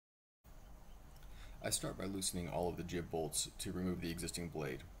I start by loosening all of the jib bolts to remove the existing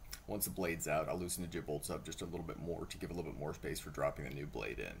blade. Once the blade's out, I'll loosen the jib bolts up just a little bit more to give a little bit more space for dropping the new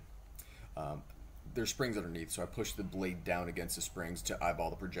blade in. There's springs underneath, so I push the blade down against the springs to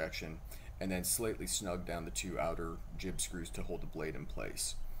eyeball the projection, and then slightly snug down the two outer jib screws to hold the blade in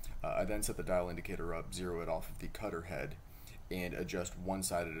place. I then set the dial indicator up, zero it off of the cutter head, and adjust one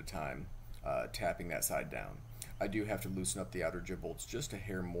side at a time, tapping that side down. I do have to loosen up the outer jib bolts just a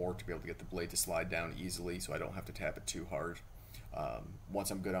hair more to be able to get the blade to slide down easily so I don't have to tap it too hard.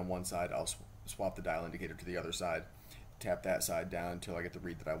 Once I'm good on one side, I'll swap the dial indicator to the other side, tap that side down until I get the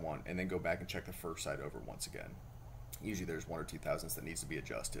read that I want, and then go back and check the first side over once again. Usually there's 1 or 2 thousandths that needs to be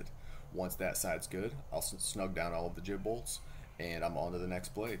adjusted. Once that side's good, I'll snug down all of the jib bolts, and I'm on to the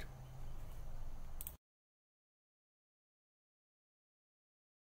next blade.